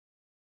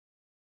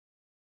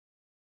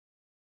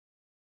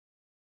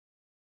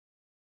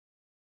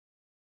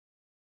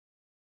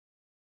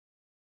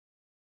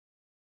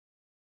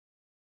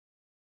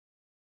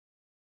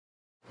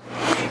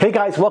Hey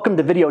guys, welcome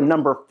to video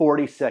number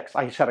 46.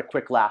 I just had a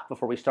quick laugh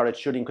before we started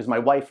shooting because my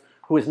wife,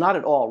 who is not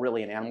at all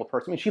really an animal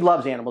person, I mean, she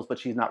loves animals, but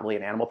she's not really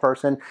an animal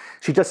person.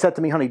 She just said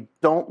to me, honey,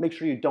 make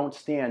sure you don't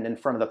stand in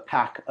front of the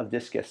pack of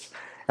discus.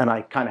 And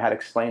I kind of had to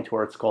explain to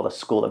her it's called a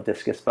school of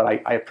discus, but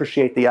I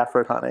appreciate the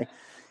effort, honey.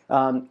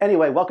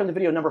 Anyway, welcome to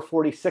video number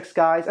 46,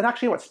 guys. And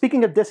actually,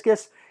 speaking of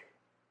discus,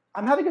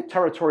 I'm having a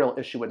territorial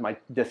issue with my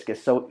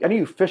discus. So any of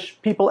you fish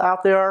people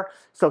out there,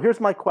 so here's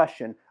my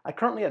question. I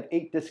currently have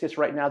 8 discus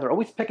right now. They're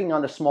always picking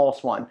on the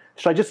smallest one.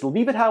 Should I just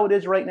leave it how it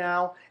is right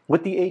now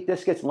with the 8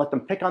 discus and let them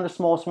pick on the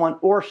smallest one,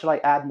 or should I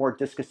add more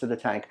discus to the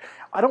tank?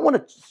 I don't want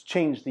to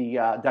change the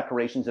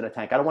decorations in a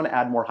tank. I don't want to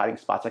add more hiding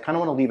spots. I kind of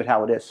want to leave it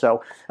how it is.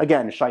 So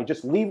again, should I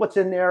just leave what's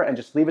in there and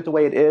just leave it the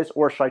way it is,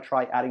 or should I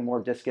try adding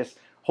more discus?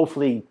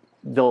 Hopefully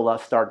they'll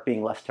start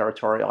being less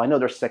territorial. I know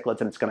they're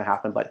cichlids and it's going to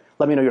happen, but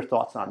let me know your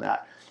thoughts on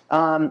that.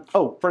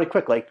 Oh, very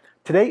quickly,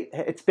 today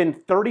it's been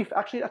 30,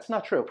 actually that's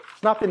not true.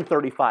 It's not been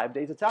 35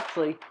 days. It's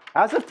actually,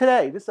 as of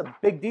today, this is a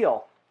big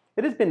deal.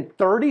 It has been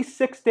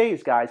 36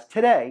 days, guys,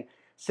 today,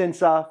 since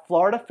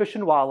Florida Fish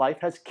and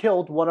Wildlife has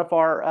killed one of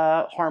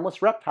our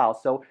harmless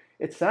reptiles. So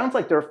it sounds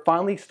like they're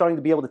finally starting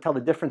to be able to tell the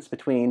difference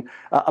between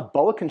a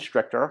boa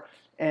constrictor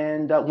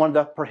and one of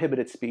the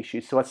prohibited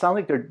species. So it sounds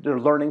like they're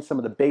learning some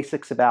of the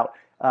basics about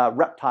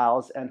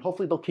reptiles, and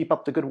hopefully they'll keep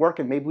up the good work,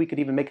 and maybe we could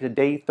even make it to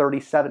day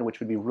 37,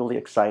 which would be really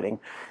exciting.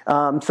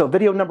 So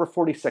video number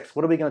 46,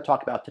 what are we going to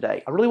talk about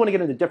today? I really want to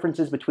get into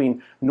differences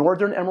between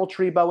northern emerald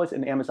tree boas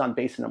and Amazon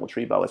basin emerald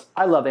tree boas.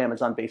 I love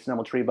Amazon basin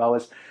emerald tree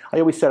boas. I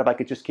always said if I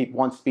could just keep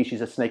one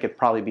species of snake, it'd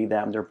probably be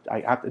them.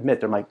 I have to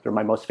admit, they're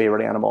my most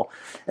favorite animal.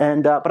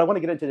 And but I want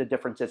to get into the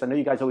differences. I know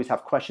you guys always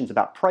have questions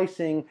about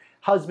pricing,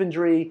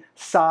 husbandry,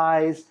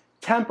 size,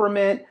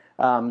 temperament,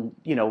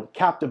 you know,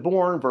 captive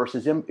born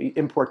versus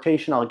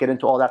importation. I'll get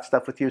into all that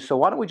stuff with you. So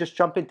why don't we just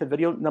jump into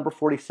video number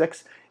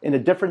 46 in the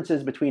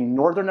differences between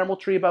northern emerald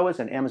tree boas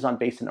and Amazon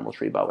basin emerald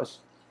tree boas.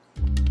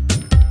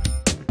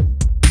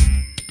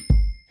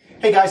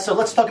 Hey guys, so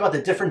let's talk about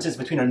the differences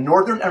between a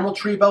northern emerald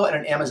tree boa and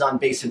an Amazon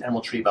basin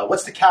emerald tree boa.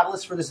 What's the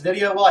catalyst for this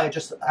video? Well,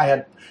 I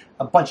had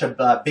a bunch of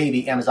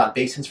baby Amazon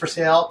basins for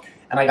sale,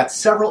 and I got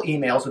several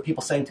emails with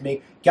people saying to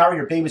me, Gary,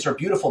 your babies are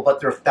beautiful, but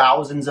they're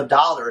thousands of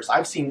dollars.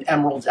 I've seen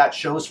emeralds at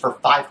shows for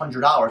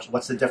 $500.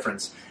 What's the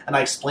difference? And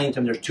I explained to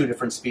them there's 2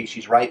 different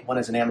species, right? One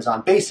is an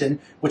Amazon basin,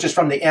 which is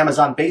from the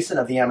Amazon basin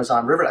of the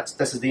Amazon River.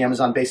 This is the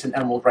Amazon basin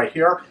emerald right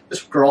here.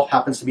 This girl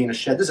happens to be in a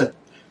shed. This is a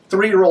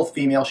 3-year-old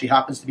female. She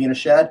happens to be in a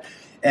shed.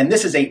 And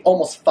this is a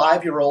almost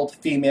 5-year-old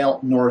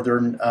female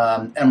northern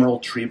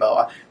emerald tree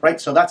boa,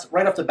 right? So that's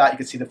right off the bat, you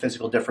can see the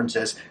physical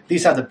differences.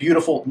 These have the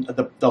beautiful,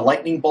 the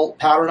lightning bolt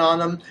pattern on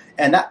them.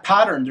 And that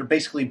pattern, they're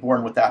basically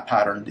born with that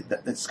pattern.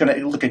 It's going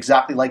to look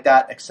exactly like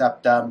that,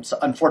 except so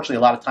unfortunately,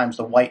 a lot of times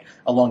the white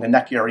along the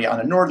neck area on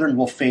a northern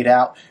will fade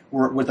out.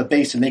 With a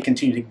basin, they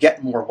continue to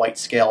get more white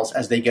scales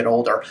as they get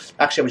older.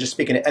 Actually, I was just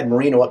speaking to Ed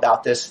Marino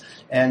about this,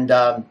 and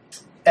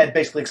Ed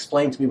basically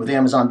explained to me with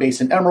Amazon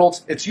basin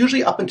emeralds, it's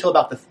usually up until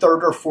about the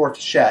 3rd or 4th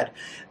shed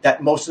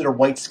that most of their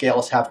white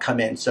scales have come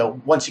in. So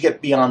once you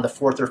get beyond the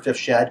 4th or 5th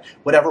shed,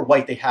 whatever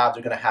white they have,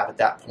 they're going to have at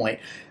that point.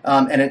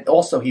 And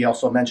he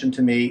also mentioned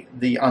to me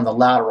on the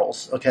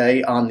laterals,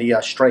 okay, on the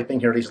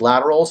striping here, these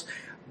laterals,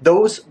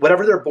 those,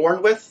 whatever they're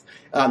born with,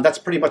 that's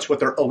pretty much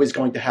what they're always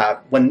going to have.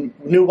 When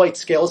new white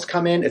scales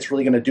come in, it's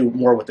really going to do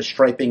more with the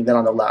striping than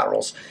on the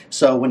laterals.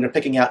 So when you're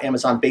picking out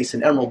Amazon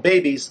basin emerald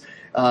babies,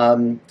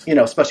 you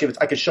know, especially if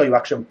I could show you,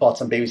 actually I bought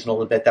some babies in a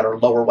little bit that are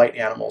lower white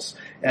animals,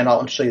 and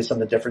I'll show you some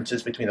of the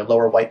differences between the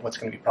lower white and what's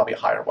going to be probably a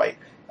higher white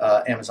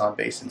Amazon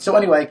basin. So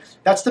anyway,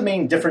 that's the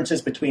main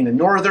differences between the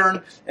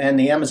northern and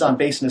the Amazon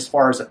basin as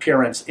far as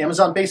appearance.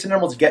 Amazon basin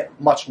emeralds get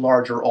much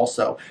larger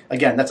also.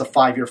 Again, that's a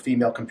 5-year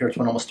female compared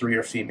to an almost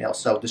 3-year female.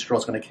 So this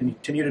girl's going to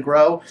continue to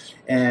grow,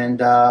 and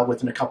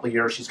within a couple of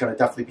years, she's going to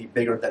definitely be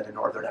bigger than the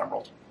northern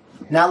emerald.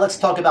 Now let's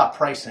talk about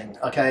pricing,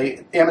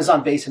 okay?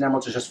 Amazon basin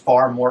emeralds are just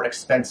far more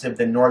expensive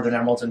than northern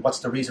emeralds, and what's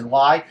the reason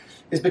why?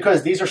 Is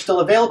because these are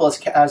still available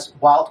as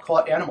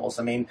wild-caught animals.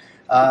 I mean,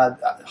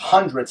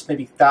 hundreds,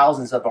 maybe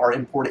thousands of are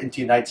imported into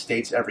the United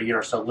States every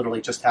year, so literally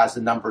just has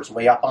the numbers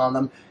way up on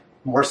them.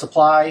 More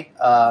supply,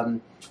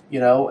 you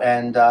know,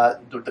 and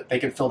they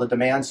can fill the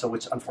demand, so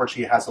which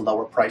unfortunately has a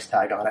lower price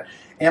tag on it.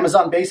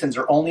 Amazon basins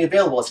are only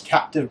available as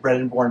captive bred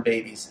and born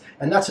babies,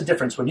 and that's the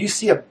difference. When you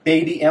see a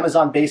baby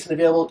Amazon basin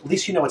available, at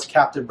least you know it's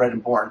captive bred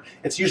and born.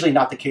 It's usually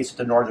not the case with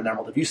the northern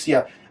emerald. If you see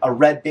a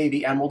red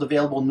baby emerald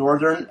available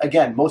northern,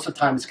 again, most of the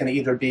time it's going to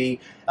either be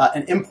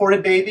an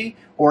imported baby,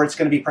 or it's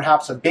going to be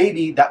perhaps a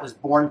baby that was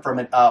born from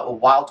a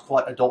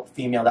wild-caught adult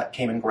female that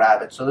came and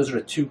grabbed it. So those are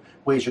the 2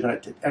 ways you're going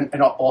to,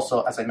 and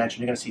also, as I mentioned,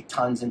 you're going to see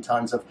tons and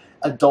tons of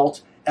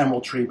adult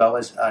emerald tree boa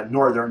as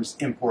northerns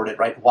imported,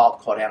 right,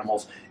 wild-caught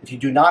animals. If you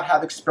do not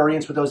have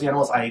experience with those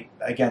animals, I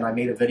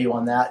made a video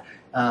on that.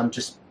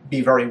 Just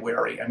be very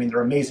wary. I mean,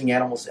 they're amazing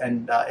animals,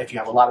 and if you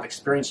have a lot of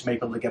experience, you may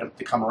be able to get them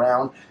to come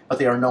around, but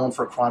they are known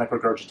for chronic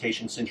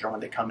regurgitation syndrome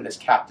when they come in as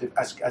captive,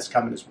 as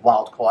coming as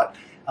wild-caught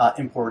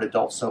imported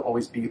adults, so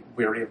always be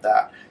wary of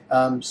that.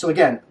 So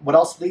again, what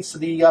else leads to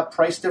the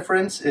price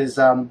difference is,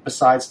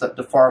 besides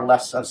the far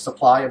less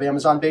supply of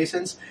Amazon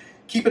basins,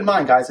 keep in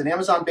mind, guys, an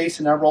Amazon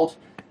basin emerald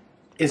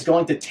is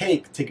going to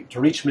take, to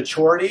reach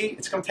maturity,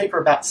 it's going to take for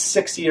about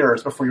 6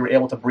 years before you're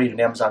able to breed an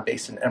Amazon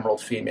basin emerald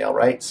female,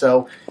 right?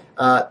 So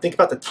think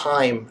about the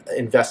time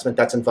investment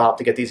that's involved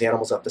to get these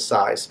animals up to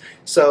size.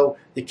 So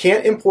you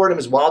can't import them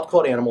as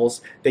wild-caught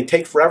animals. They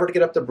take forever to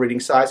get up to breeding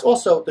size.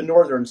 Also, the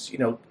northerns,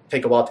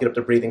 take a while to get up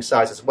to breeding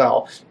size as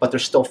well, but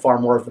there's still far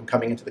more of them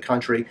coming into the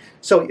country.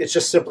 So it's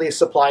just simply a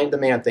supply and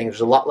demand thing. There's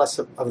a lot less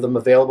of them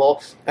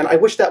available, and I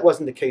wish that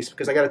wasn't the case,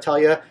 because I got to tell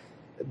you,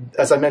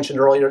 as I mentioned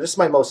earlier, this is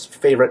my most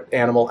favorite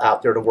animal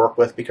out there to work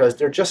with, because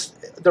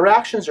their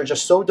actions are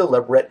just so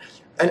deliberate.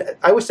 And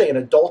I would say an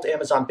adult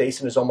Amazon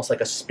basin is almost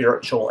like a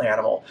spiritual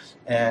animal.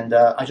 And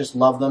I just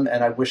love them,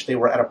 and I wish they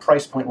were at a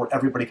price point where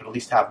everybody could at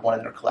least have one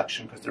in their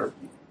collection, because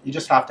you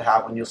just have to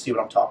have one. You'll see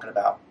what I'm talking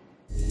about.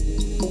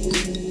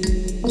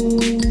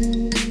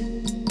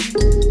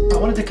 I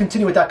wanted to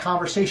continue with that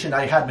conversation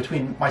I had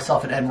between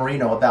myself and Ed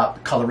Marino about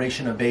the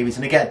coloration of babies.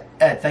 And again,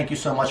 Ed, thank you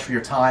so much for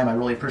your time. I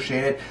really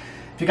appreciate it.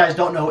 If you guys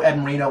don't know who Ed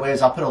Marino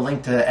is, I'll put a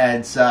link to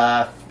Ed's,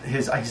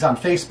 he's on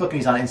Facebook and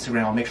he's on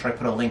Instagram. I'll make sure I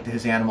put a link to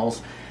his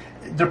animals.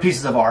 They're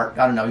pieces of art.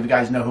 I don't know if you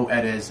guys know who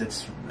Ed is.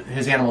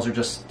 His animals are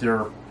just,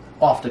 they're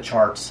off the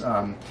charts.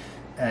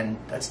 And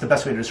that's the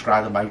best way to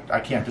describe them. I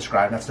can't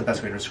describe them. That's the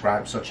best way to describe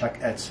them. So check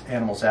Ed's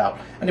animals out.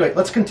 Anyway,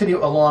 let's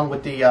continue along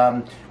with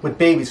the with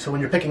babies. So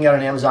when you're picking out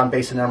an Amazon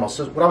basin animal,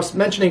 so what I was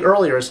mentioning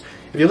earlier is,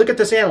 if you look at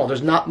this animal,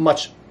 there's not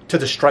much to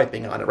the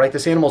striping on it, right?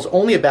 This animal is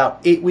only about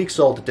 8 weeks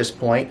old at this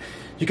point.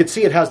 You can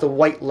see it has the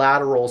white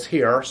laterals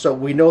here, so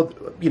we know,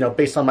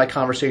 based on my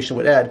conversation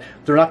with Ed,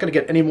 they're not going to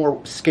get any more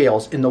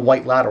scales in the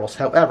white laterals.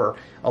 However,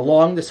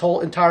 along this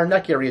whole entire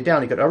neck area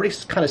down, you could already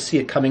kind of see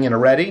it coming in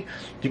already.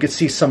 You could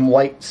see some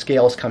white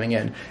scales coming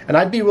in. And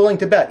I'd be willing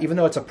to bet, even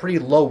though it's a pretty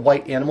low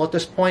white animal at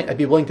this point, I'd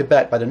be willing to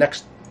bet by the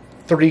next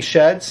 3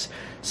 sheds,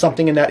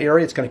 something in that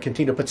area, it's going to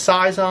continue to put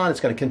size on,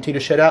 it's going to continue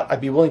to shed out. I'd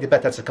be willing to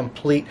bet that's a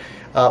complete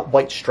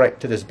white stripe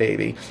to this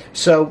baby.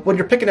 So when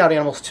you're picking out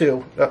animals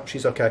too, oh,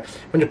 she's okay.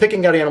 When you're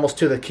picking out animals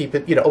too, that keep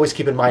it, always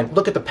keep in mind,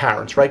 look at the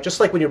parents, right? Just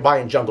like when you're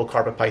buying jungle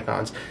carpet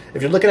pythons.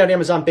 If you're looking at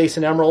Amazon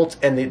basin emeralds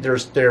and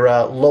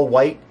they're low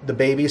white, the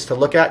babies to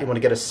look at, you want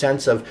to get a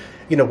sense of,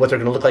 what they're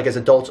going to look like as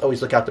adults.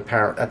 Always look at the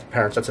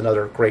parents. That's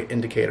another great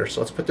indicator.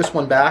 So let's put this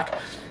one back.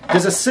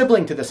 There's a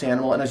sibling to this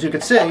animal, and as you can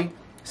see,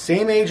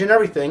 same age and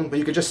everything, but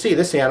you can just see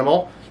this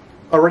animal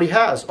already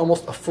has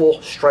almost a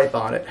full stripe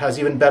on it. Has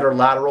even better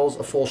laterals,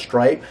 a full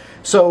stripe.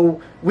 So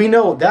we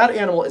know that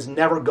animal is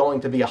never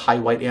going to be a high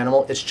white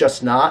animal. It's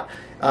just not.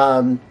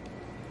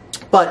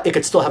 But it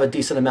could still have a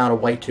decent amount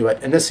of white to it.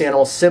 And this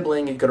animal,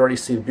 sibling, you could already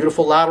see the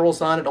beautiful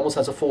laterals on it, almost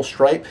has a full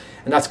stripe,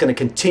 and that's going to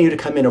continue to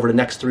come in over the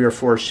next 3 or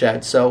 4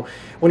 sheds. So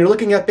when you're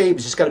looking at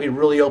babies, you just got to be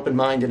really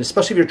open-minded,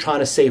 especially if you're trying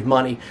to save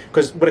money,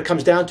 because what it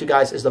comes down to,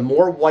 guys, is the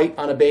more white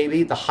on a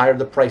baby, the higher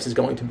the price is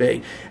going to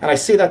be. And I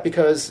say that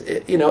because,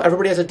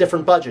 everybody has a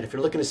different budget. If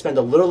you're looking to spend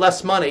a little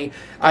less money,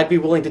 I'd be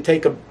willing to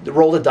take a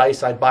roll of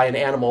dice. I'd buy an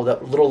animal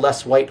that a little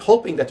less white,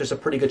 hoping that there's a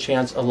pretty good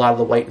chance a lot of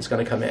the white is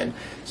going to come in.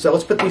 So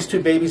let's put these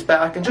 2 babies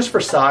back, and just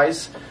for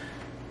size,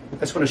 I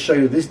just want to show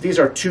you, these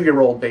are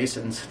 2-year-old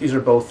basins. These are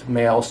both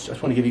males. I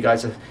just want to give you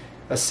guys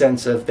a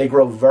sense of, they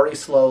grow very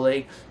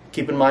slowly.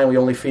 Keep in mind, we're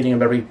only feeding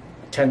them every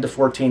 10 to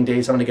 14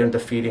 days. I'm going to get into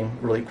feeding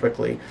really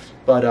quickly.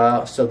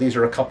 But so these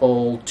are a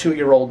couple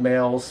 2-year-old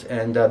males,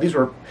 and these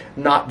were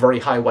not very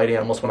high white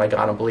animals when I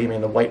got them. Believe me,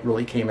 and the white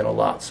really came in a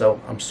lot, so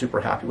I'm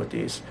super happy with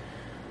these.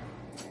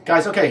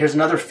 Guys, okay, here's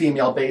another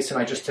female basin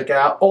I just took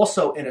out,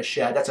 also in a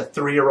shed. That's a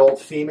 3-year-old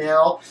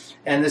female,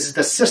 and this is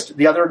the sister,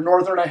 the other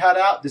northern I had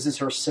out. This is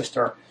her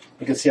sister.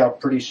 You can see how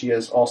pretty she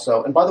is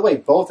also. And by the way,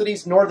 both of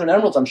these northern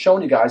emeralds I'm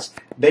showing you guys,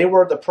 they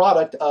were the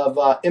product of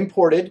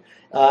imported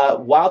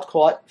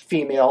wild-caught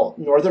female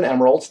northern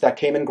emeralds that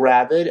came in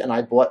gravid, and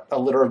I bought a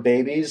litter of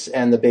babies,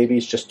 and the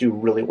babies just do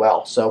really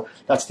well. So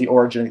that's the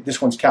origin.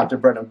 This one's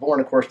captive bred and born,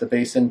 of course, the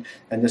basin,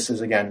 and this is,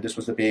 again, this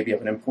was the baby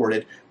of an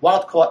imported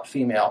wild-caught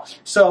female.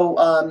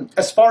 So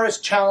as far as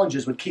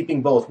challenges with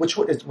keeping both, which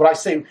is what I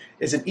say,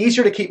 is it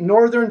easier to keep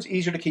northerns,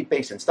 easier to keep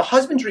basins? The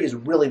husbandry is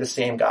really the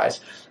same,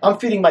 guys. I'm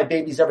feeding my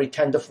babies every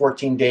 10 to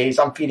 14 days.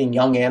 I'm feeding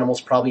young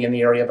animals probably in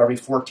the area of every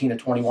 14 to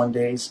 21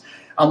 days.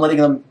 I'm letting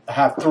them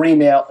have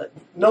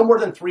no more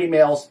than 3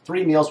 meals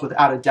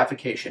without a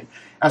defecation.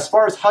 As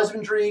far as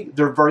husbandry,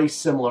 they're very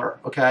similar,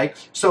 okay?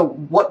 So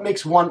what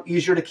makes one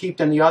easier to keep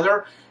than the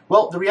other?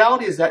 Well, the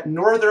reality is that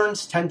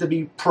northerns tend to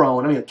be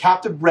prone. I mean,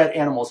 captive bred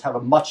animals have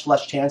a much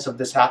less chance of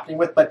this happening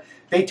with, but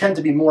they tend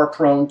to be more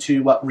prone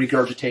to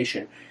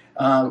regurgitation.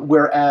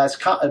 Whereas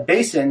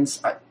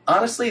basins,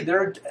 honestly,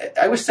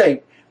 I would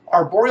say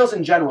arboreals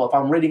in general, if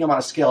I'm rating them on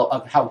a scale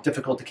of how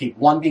difficult to keep,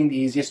 1 being the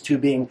easiest, 2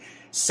 being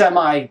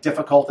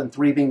semi-difficult, and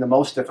 3 being the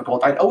most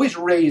difficult, I'd always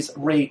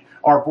rate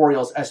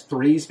arboreals as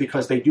 3s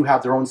because they do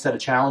have their own set of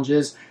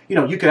challenges. You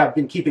know, you could have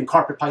been keeping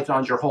carpet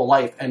pythons your whole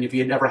life, and if you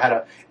had never had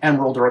an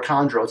emerald or a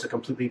chondro, it's a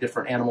completely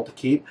different animal to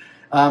keep.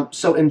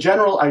 So in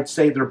general, I'd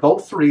say they're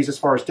both 3s as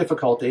far as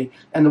difficulty,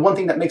 and the one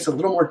thing that makes it a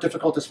little more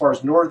difficult as far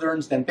as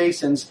northerns than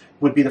basins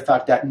would be the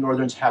fact that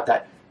northerns have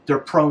that, they're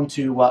prone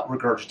to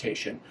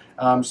regurgitation.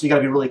 So you got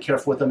to be really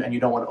careful with them, and you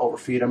don't want to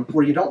overfeed them,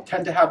 where you don't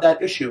tend to have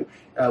that issue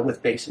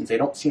with basins. They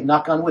don't seem,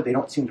 knock on wood, they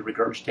don't seem to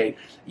regurgitate.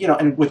 You know,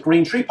 and with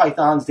green tree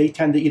pythons, they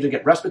tend to either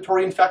get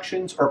respiratory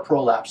infections or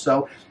prolapse.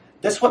 So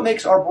that's what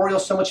makes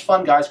arboreals so much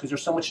fun, guys, because they're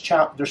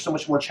so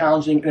much more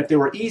challenging. And if they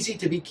were easy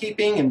to be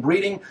keeping and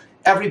breeding,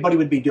 everybody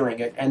would be doing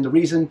it. And the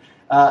reason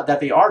that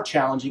they are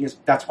challenging is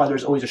that's why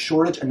there's always a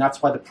shortage, and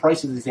that's why the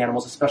prices of these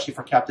animals, especially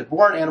for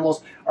captive-born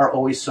animals, are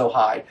always so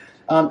high.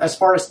 As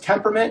far as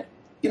temperament,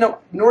 you know,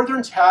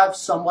 northerns have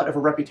somewhat of a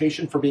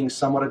reputation for being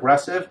somewhat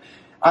aggressive.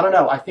 I don't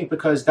know. I think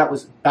because that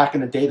was back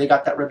in the day, they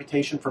got that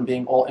reputation from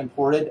being all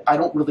imported. I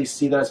don't really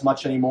see that as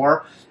much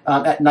anymore.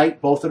 At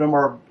night, both of them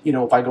are, you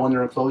know, if I go in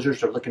their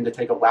enclosures, they're looking to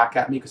take a whack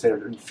at me because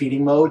they're in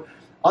feeding mode.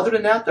 Other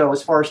than that, though,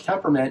 as far as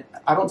temperament,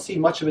 I don't see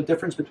much of a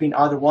difference between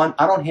either one.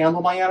 I don't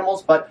handle my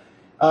animals, but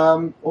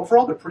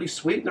overall, they're pretty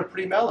sweet and they're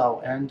pretty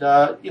mellow. And,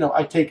 you know,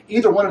 I take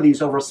either one of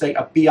these over, say,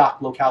 a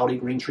Biak locality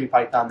green tree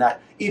python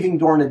that even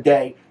during the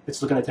day,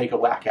 it's looking to take a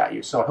whack at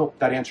you. So I hope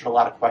that answered a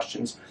lot of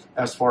questions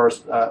as far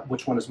as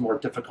which one is more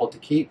difficult to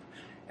keep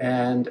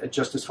and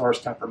just as far as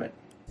temperament.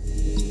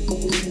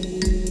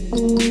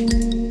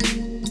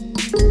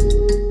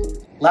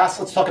 Last,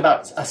 let's talk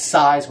about a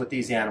size with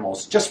these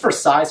animals. Just for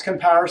size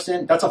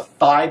comparison, that's a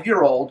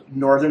 5-year-old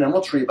northern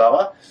emerald tree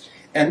boa,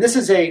 and this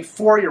is a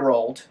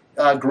 4-year-old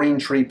green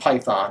tree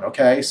python,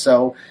 okay?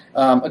 So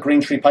a green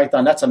tree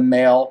python, that's a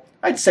male.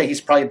 I'd say he's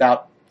probably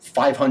about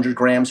 500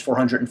 grams,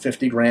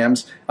 450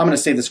 grams. I'm going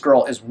to say this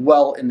girl is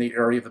well in the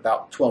area of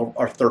about 12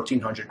 or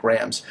 1,300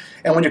 grams.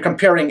 And when you're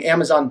comparing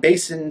Amazon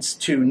basins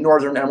to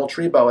northern emerald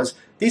tree boas,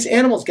 these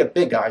animals get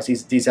big, guys,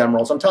 these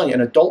emeralds. I'm telling you,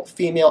 an adult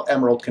female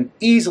emerald can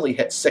easily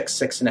hit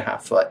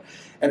 6.5 foot.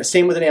 And the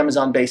same with an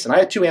Amazon basin. I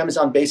had 2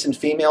 Amazon basin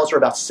females who are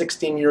about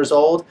 16 years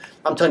old.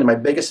 I'm telling you, my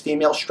biggest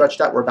female stretched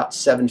out were about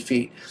 7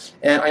 feet.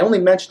 And I only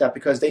mention that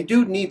because they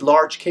do need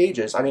large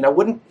cages. I mean, I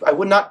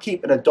would not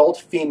keep an adult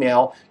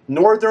female,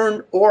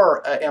 northern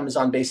or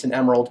Amazon basin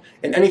emerald,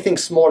 in anything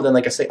smaller than,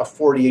 like I say, a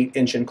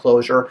 48-inch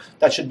enclosure.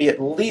 That should be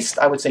at least,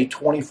 I would say,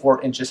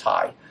 24 inches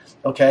high.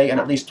 Okay, and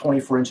at least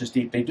 24 inches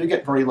deep. They do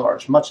get very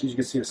large, much as you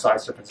can see the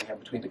size difference again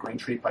between the green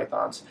tree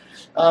pythons.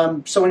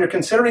 So when you're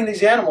considering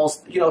these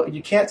animals, you know,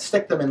 you can't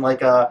stick them in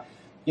like a,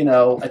 you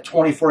know, a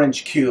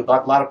 24-inch cube.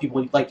 A lot of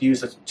people like to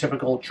use a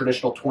typical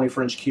traditional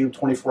 24-inch cube,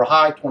 24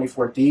 high,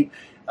 24 deep,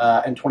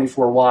 and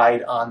 24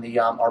 wide on the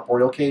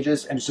arboreal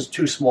cages, and it's just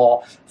too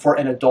small for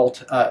an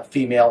adult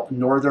female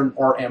northern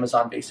or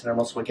Amazon basin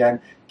emerald. So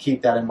again,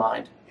 keep that in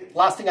mind.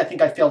 Last thing I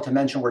think I failed to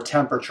mention were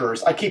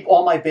temperatures. I keep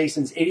all my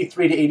basins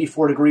 83 to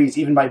 84 degrees,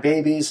 even my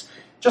babies,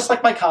 just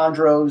like my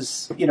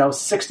chondros, you know,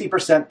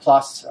 60%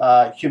 plus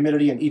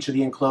humidity in each of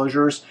the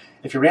enclosures.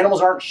 If your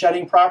animals aren't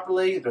shedding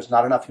properly, there's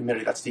not enough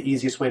humidity. That's the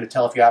easiest way to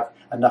tell if you have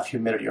enough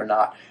humidity or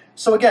not.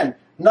 So again,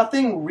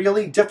 nothing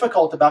really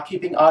difficult about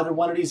keeping either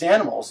one of these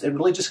animals. It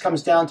really just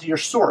comes down to your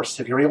source.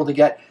 If you're able to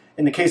get,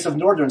 in the case of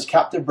northerns,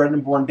 captive bred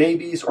and born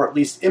babies, or at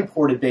least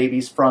imported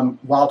babies from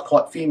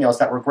wild-caught females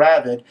that were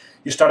gravid,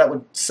 you start out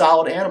with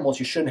solid animals,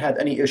 you shouldn't have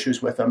any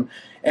issues with them.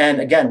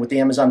 And again, with the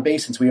Amazon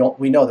basins,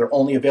 we know they're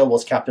only available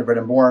as captive bred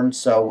and born,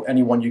 so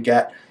anyone you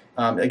get,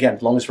 again,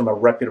 as long as from a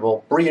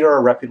reputable breeder,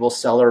 a reputable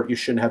seller, you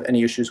shouldn't have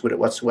any issues with it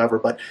whatsoever.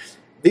 But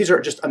these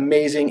are just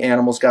amazing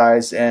animals,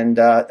 guys, and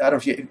I don't know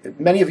if you,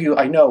 many of you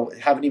I know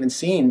haven't even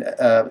seen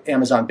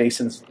Amazon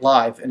basins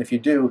live, and if you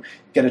do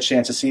get a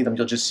chance to see them,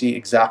 you'll just see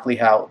exactly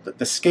how the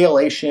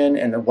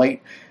scalation and the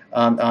white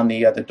on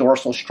the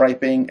dorsal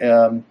striping,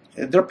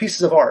 they're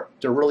pieces of art.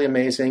 They're really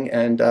amazing,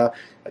 and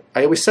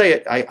I always say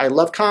it, I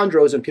love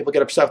chondros, and people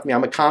get upset with me.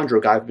 I'm a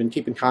chondro guy. I've been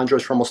keeping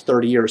chondros for almost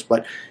 30 years,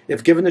 but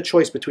if given the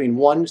choice between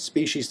one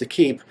species to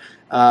keep,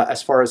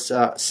 as far as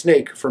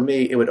snake, for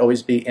me, it would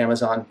always be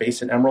Amazon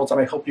basin emeralds,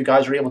 and I hope you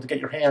guys are able to get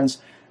your hands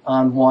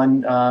on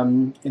one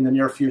in the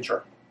near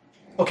future.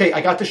 Okay, I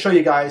got to show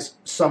you guys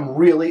some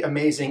really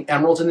amazing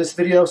emeralds in this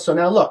video, so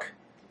now look,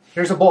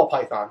 here's a ball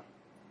python,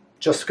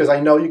 just because I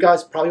know you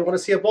guys probably want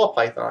to see a ball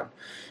python.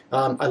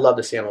 I love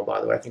this animal,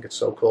 by the way. I think it's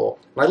so cool.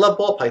 I love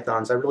ball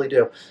pythons. I really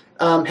do.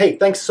 Hey,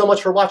 thanks so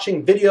much for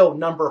watching video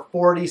number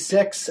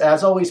 46.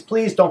 As always,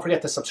 please don't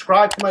forget to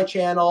subscribe to my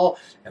channel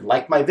and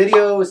like my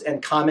videos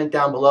and comment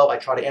down below. I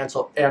try to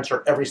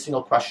answer every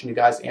single question you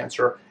guys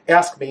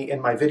ask me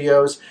in my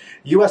videos.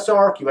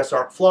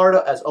 USARK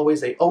Florida, as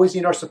always, they always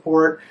need our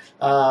support.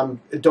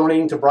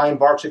 Donating to Brian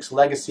Barczyk's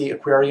Legacy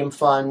Aquarium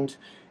Fund.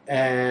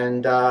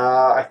 And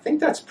I think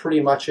that's pretty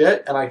much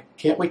it. And I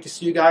can't wait to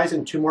see you guys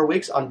in 2 more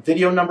weeks on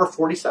video number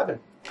 47.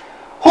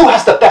 Who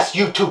has the best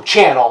YouTube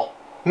channel?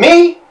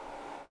 Me